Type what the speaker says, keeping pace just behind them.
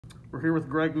We're here with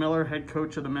Greg Miller, head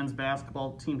coach of the men's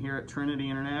basketball team here at Trinity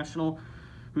International,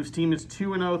 whose team is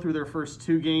 2-0 through their first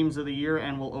 2 games of the year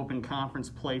and will open conference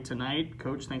play tonight.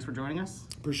 Coach, thanks for joining us.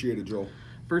 Appreciate it, Joel.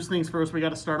 First things first, we got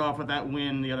to start off with that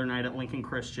win the other night at Lincoln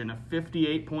Christian. A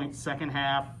 58-point second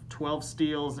half, 12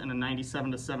 steals, and a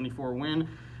 97-74 win.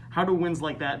 How do wins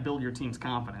like that build your team's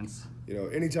confidence? You know,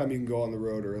 anytime you can go on the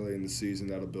road early in the season,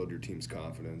 that'll build your team's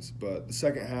confidence. But the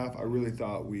second half, I really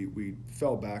thought we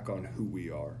fell back on who we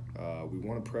are. We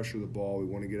want to pressure the ball. We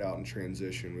want to get out in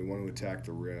transition. We want to attack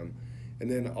the rim. And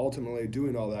then ultimately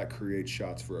doing all that creates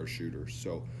shots for our shooters.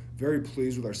 So very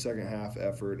pleased with our second half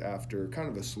effort after kind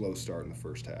of a slow start in the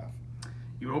first half.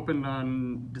 You opened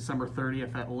on December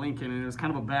 30th at Lincoln, and it was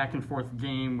kind of a back-and-forth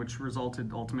game, which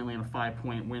resulted ultimately in a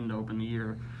 5-point win to open the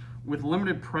year. With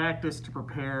limited practice to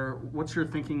prepare, what's your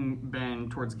thinking been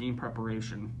towards game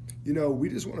preparation? You know, we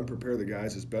just want to prepare the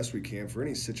guys as best we can for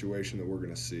any situation that we're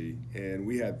going to see. And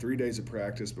we had 3 days of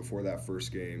practice before that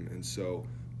first game, and so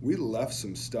we left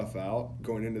some stuff out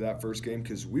going into that first game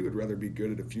because we would rather be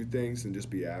good at a few things than just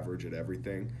be average at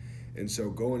everything. And so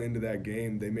going into that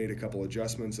game, they made a couple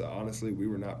adjustments that honestly we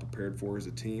were not prepared for as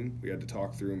a team. We had to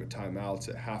talk through them at timeouts,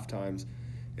 at halftimes,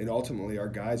 and ultimately our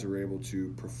guys were able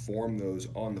to perform those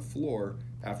on the floor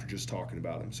after just talking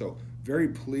about them. So very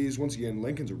pleased. Once again,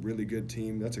 Lincoln's a really good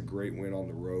team. That's a great win on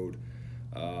the road.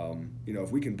 You know,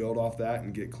 if we can build off that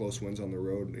and get close wins on the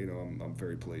road, you know, I'm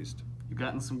very pleased. You've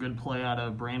gotten some good play out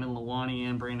of Brandon Lawani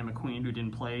and Brandon McQueen, who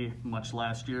didn't play much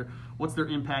last year. What's their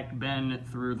impact been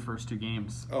through the first 2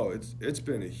 games? Oh, it's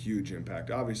been a huge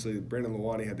impact. Obviously, Brandon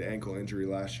Lawani had the ankle injury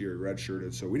last year,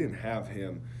 redshirted, so we didn't have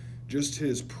him. Just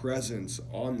his presence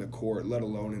on the court, let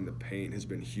alone in the paint, has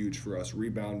been huge for us,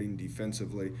 rebounding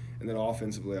defensively. And then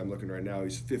offensively, I'm looking right now,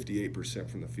 he's 58%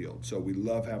 from the field. So we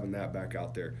love having that back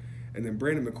out there. And then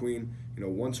Brandon McQueen, you know,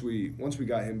 once we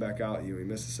got him back out, you know, he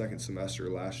missed the second semester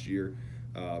last year.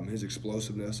 His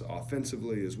explosiveness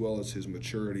offensively as well as his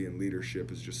maturity and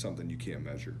leadership is just something you can't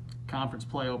measure. Conference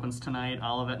play opens tonight.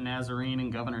 Olivet Nazarene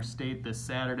and Governor State this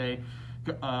Saturday.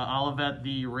 Olivet,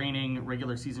 the reigning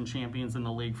regular season champions in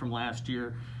the league from last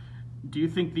year. Do you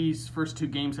think these first 2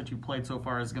 games that you've played so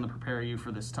far is going to prepare you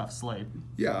for this tough slate?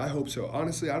 Yeah, I hope so.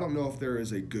 Honestly, I don't know if there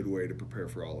is a good way to prepare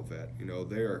for Olivet. You know,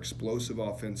 they are explosive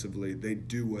offensively. They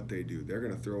do what they do. They're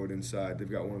going to throw it inside. They've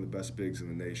got one of the best bigs in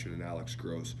the nation in Alex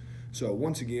Gross. So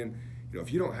once again, you know,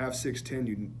 if you don't have 6'10",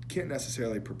 you can't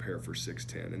necessarily prepare for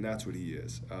 6'10", and that's what he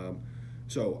is.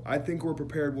 So I think we're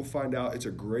prepared. We'll find out. It's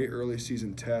a great early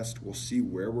season test. We'll see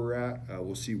where we're at.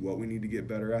 We'll see what we need to get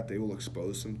better at. They will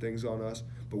expose some things on us,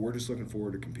 but we're just looking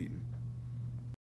forward to competing.